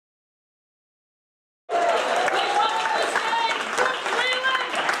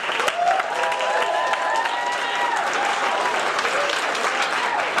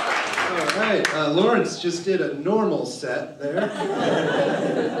Lawrence just did a normal set there.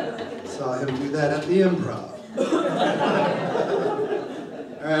 Saw him do that at the Improv.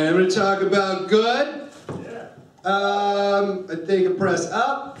 Alright, I'm going to talk about good. I think I press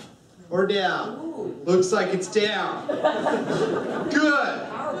up or down. Looks like it's down. Good.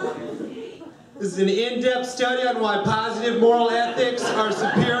 This is an in-depth study on why positive moral ethics are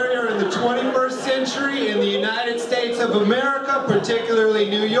superior in the 21st century in the United States of America, particularly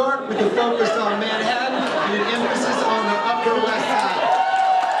New York, with a focus on Manhattan and an emphasis on the Upper West Side.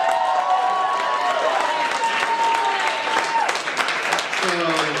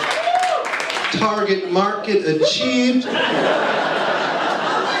 So, target market achieved.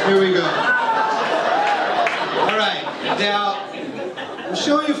 Here we go. All right, now, I'm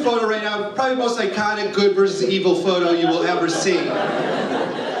showing you a photo right now, probably the most iconic good versus evil photo you will ever see.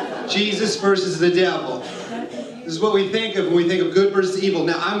 Jesus versus the devil. This is what we think of when we think of good versus evil.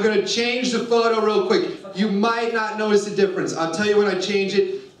 Now, I'm going to change the photo real quick. You might not notice the difference. I'll tell you when I change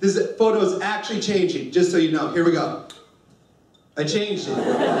it. This photo is actually changing, just so you know. Here we go. I changed it.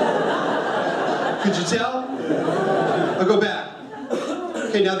 Could you tell? I'll go back.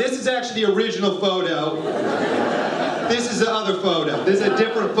 Okay, now this is actually the original photo. This is the other photo. This is a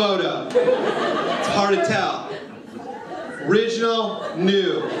different photo. It's hard to tell. Original,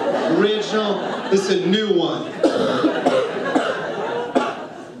 new. Original, this is a new one.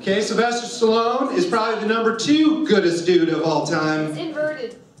 Okay, Sylvester Stallone is probably the #2 goodest dude of all time. It's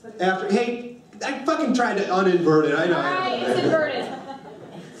inverted. Hey, I fucking tried to uninvert it, I know. Alright, it's inverted.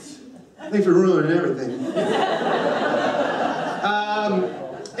 Thanks for ruining everything.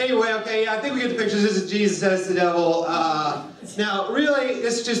 Anyway, okay, I think we get the pictures. This is Jesus as the devil. Now, really,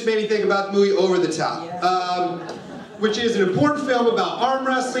 this just made me think about the movie Over the Top, which is an important film about arm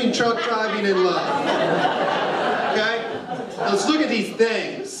wrestling, truck driving, and love. Okay? Now, let's look at these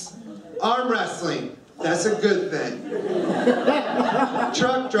things. Arm wrestling, that's a good thing.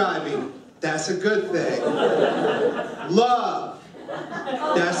 Truck driving, that's a good thing. Love,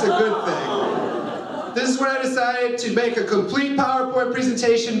 that's a good thing. This is when I decided to make a complete PowerPoint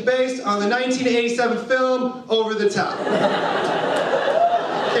presentation based on the 1987 film Over the Top.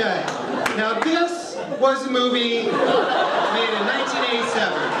 Okay, now this was a movie made in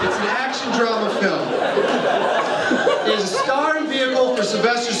 1987. It's an action drama film. It is a starring vehicle for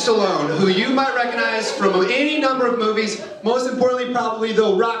Sylvester Stallone, who you might recognize from any number of movies, most importantly probably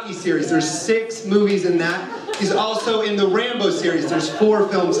the Rocky series. There's 6 movies in that. He's also in the Rambo series. There's 4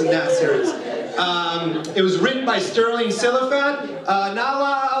 films in that series. It was written by Sterling Silliphant. Not a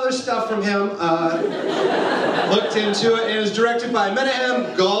lot of other stuff from him. Looked into it. And it was directed by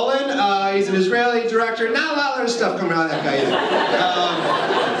Menahem Golan. He's an Israeli director. Not a lot of other stuff coming out of that guy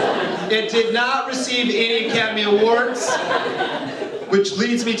either. It did not receive any Academy Awards, which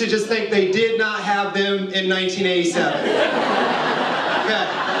leads me to just think they did not have them in 1987. Okay.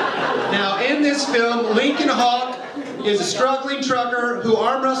 Now, in this film, Lincoln Hawk is a struggling trucker who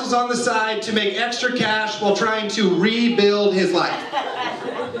arm wrestles on the side to make extra cash while trying to rebuild his life.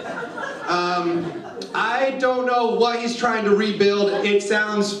 I don't know what he's trying to rebuild. It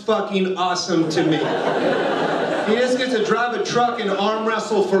sounds fucking awesome to me. He just gets to drive a truck and arm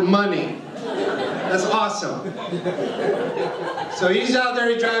wrestle for money. That's awesome. So he's out there,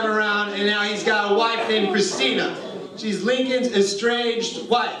 he's driving around, and now he's got a wife named Christina. She's Lincoln's estranged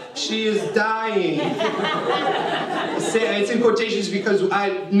wife. She is dying. It's in quotations because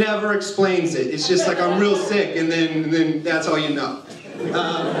I never explains it. It's just like I'm real sick, and then that's all you know.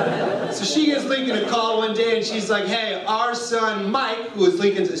 So she gives Lincoln a call one day, and she's like, "Hey, our son Mike, who is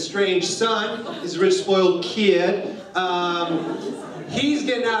Lincoln's estranged son, is a rich, spoiled kid. He's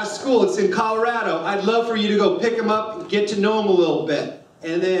getting out of school. It's in Colorado. I'd love for you to go pick him up and get to know him a little bit."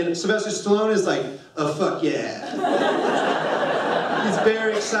 And then Sylvester Stallone is like, "Oh, fuck yeah." He's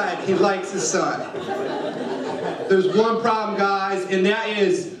very excited. He likes his son. There's one problem, guys, and that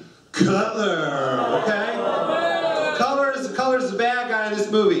is Cutler, okay? Cutler's the bad guy in this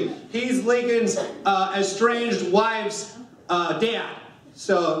movie. He's Lincoln's estranged wife's dad.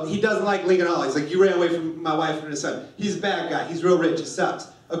 So he doesn't like Lincoln at all. He's like, "You ran away from my wife and his son." He's a bad guy. He's real rich. He sucks.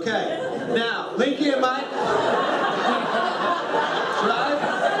 Okay. Now, Lincoln and Mike drive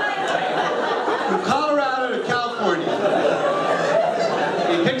from Colorado to California.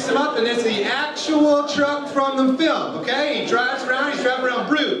 He picks him up, and it's the actual truck from the film, okay? He drives around, he's driving around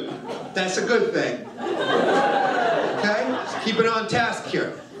Brute. That's a good thing. Okay? Just keep it on task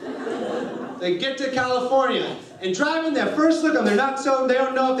here. They get to California, and driving their first look, they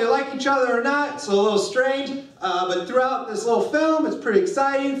don't know if they like each other or not. It's a little strange, but throughout this little film, it's pretty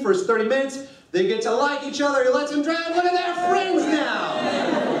exciting. First 30 minutes, they get to like each other. He lets them drive. Look at their friends now.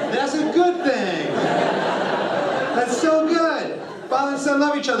 That's a good thing. That's so good. Father and son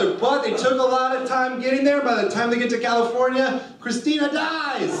love each other, but they took a lot of time getting there. By the time they get to California, Christina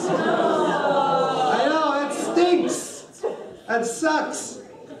dies. I know, that stinks. That sucks.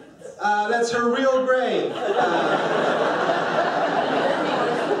 That's her real grave.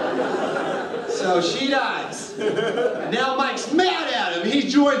 So she dies. Now Mike's mad at him. He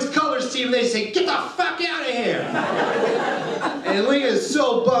joins Color's team and they say, get the fuck out of here. And Lee is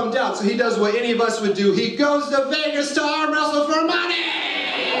so bummed out, so he does what any of us would do. He goes to Vegas to arm wrestle for money!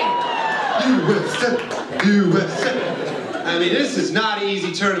 USA, USA. I mean, this is not an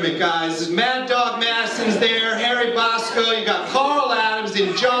easy tournament, guys. Mad Dog Madison's there, Harry Bosco, you got Carl Adams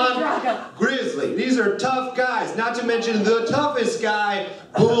and John Grizzly. These are tough guys, not to mention the toughest guy,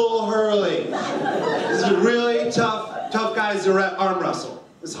 Bull Hurley. These are really tough guys to arm wrestle.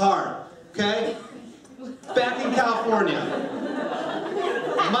 It's hard, okay? Back in California,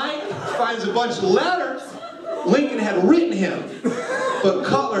 Mike finds a bunch of letters Lincoln had written him, but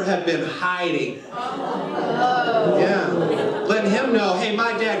Cutler had been hiding. Yeah, letting him know, hey,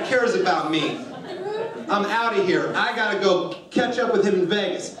 my dad cares about me. I'm out of here. I gotta go catch up with him in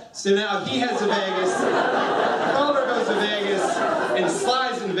Vegas. So now he heads to Vegas, Cutler goes to Vegas, and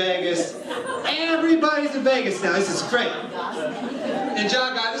Sly's in Vegas. Everybody's in Vegas now. This is great. And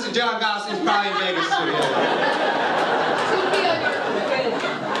this is John Gosling's probably in Vegas too.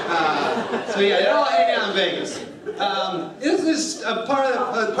 So yeah, they all hang out in Vegas. This is a part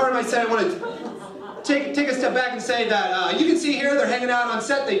of my set. I want to take a step back and say that you can see here they're hanging out on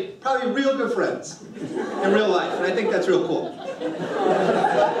set. They probably real good friends in real life, and I think that's real cool.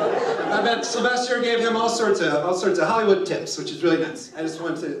 I bet Sylvester gave him all sorts of Hollywood tips, which is really nice. I just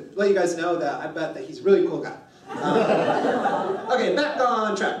wanted to let you guys know that I bet that he's a really cool guy. Okay, back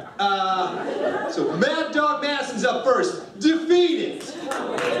on track. So Mad Dog Madison's up first. Defeated.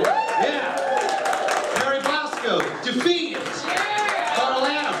 Yeah. Harry Bosco, defeated. Carl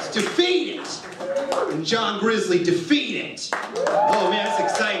Adams, defeated. And John Grizzly, defeated. Oh man, that's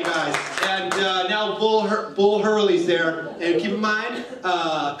exciting, guys. And now Bull Hurley's there. And keep in mind,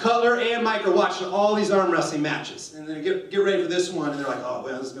 Cutler and Mike are watching all these arm wrestling matches. And then get ready for this one, and they're like, oh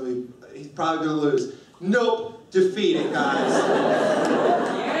well, he's probably gonna lose. Nope. Defeated, guys.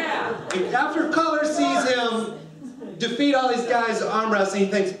 Yeah. And after Cutler sees him defeat all these guys arm wrestling,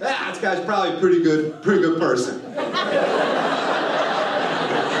 he thinks, this guy's probably a pretty good person.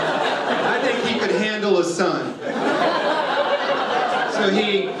 I think he could handle his son. So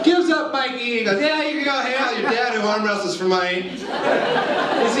he gives up Mikey and goes, yeah, you can go hang out with your dad who arm wrestles for money. He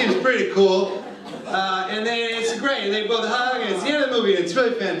seems pretty cool. And then it's great. They both hug, and it's the end of the movie, and it's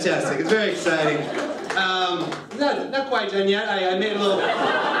really fantastic. It's very exciting. Not quite done yet. I made a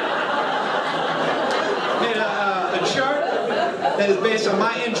chart that is based on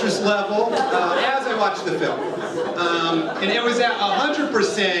my interest level as I watched the film. And it was at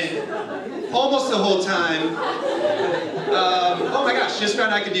 100% almost the whole time. Oh my gosh, just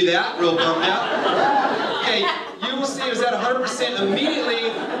found I could do that. Real bummed out. Okay, you will see it was at 100% immediately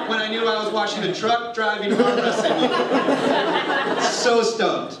when I knew I was watching a truck driving arm wrestling movie. So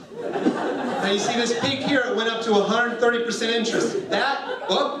stoked. Now you see this peak here, it went up to 130% interest.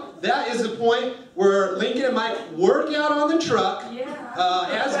 That is the point where Lincoln and Mike work out on the truck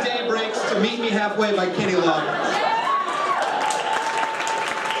as day breaks to Meet Me Halfway by Kenny Loggins.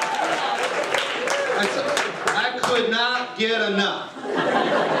 I could not get enough.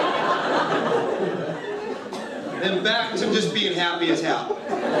 Then back to just being happy as hell.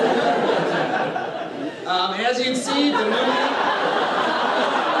 As you can see, the movie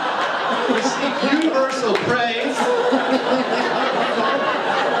received universal praise.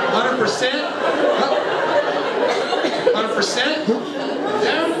 100%. 100%.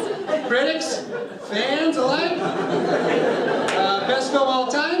 Yeah. Critics, fans alike. Best film of all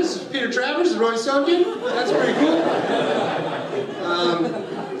times, Peter Travers, Roy Stone. That's pretty cool.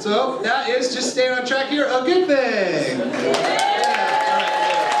 So that is, just staying on track here, a good thing.